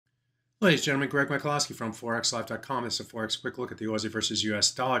Ladies and gentlemen, Greg Michalowski from ForexLive.com. This is a Forex quick look at the Aussie versus US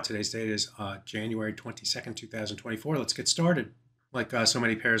dollar. Today's date is January 22nd, 2024. Let's get started. Like so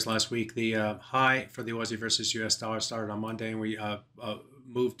many pairs last week, the high for the Aussie versus US dollar started on Monday, and we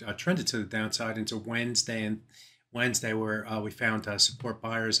trended to the downside into Wednesday. And Wednesday, where we found support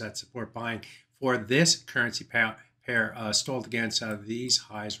buyers at support buying for this currency pair stalled against these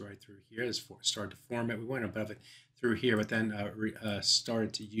highs right through here. This started to form it. We went above it through here, but then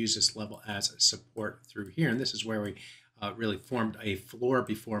started to use this level as support through here. And this is where we really formed a floor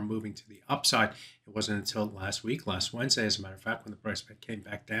before moving to the upside. It wasn't until last Wednesday, as a matter of fact, when the price came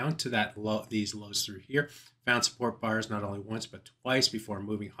back down to that low, these lows through here, found support buyers not only once but twice before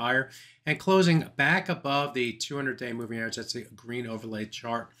moving higher and closing back above the 200-day moving average. That's a green overlay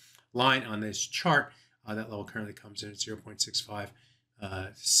chart line on this chart. That level currently comes in at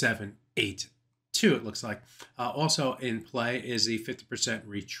 0.65782. It looks like. Also in play is the 50%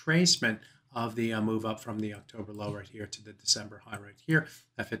 retracement of the move up from the October low right here to the December high right here.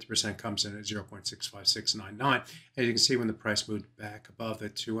 That 50% comes in at 0.65699. As you can see, when the price moved back above the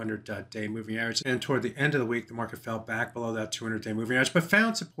 200-day moving average, and toward the end of the week, the market fell back below that 200-day moving average, but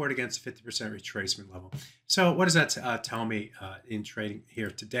found support against the 50% retracement level. So what does that tell me in trading here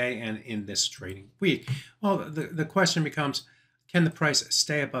today and in this trading week? Well, the question becomes, can the price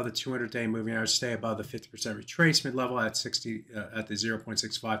stay above the 200-day moving average, stay above the 50% retracement level at the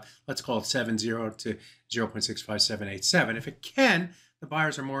 0.65? Let's call it 70 to 0.65787. If it can, the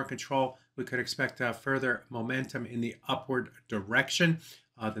buyers are more in control. We could expect further momentum in the upward direction.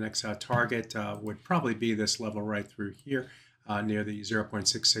 The next target would probably be this level right through here near the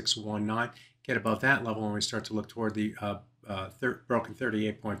 0.6619. Get above that level when we start to look toward the broken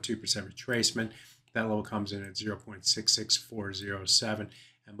 38.2% retracement. That level comes in at 0.66407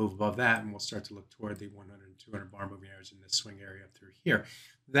 and move above that, and we'll start to look toward the 100 and 200 bar moving average in this swing area up through here.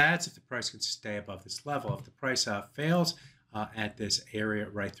 That's if the price can stay above this level. If the price fails at this area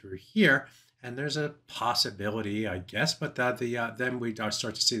right through here, and there's a possibility, I guess, but then we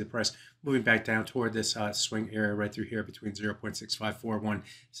start to see the price moving back down toward this swing area right through here between 0.65417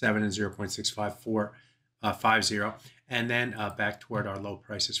 and 0.65450, and then back toward our low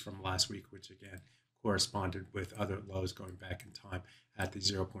prices from last week, which again corresponded with other lows going back in time at the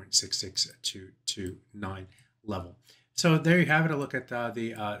 0.66229 level. So there you have it, a look at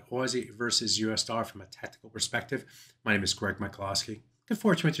the Aussie versus US dollar from a tactical perspective. My name is Greg Michalowski. Good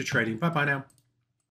fortune with your trading. Bye-bye now.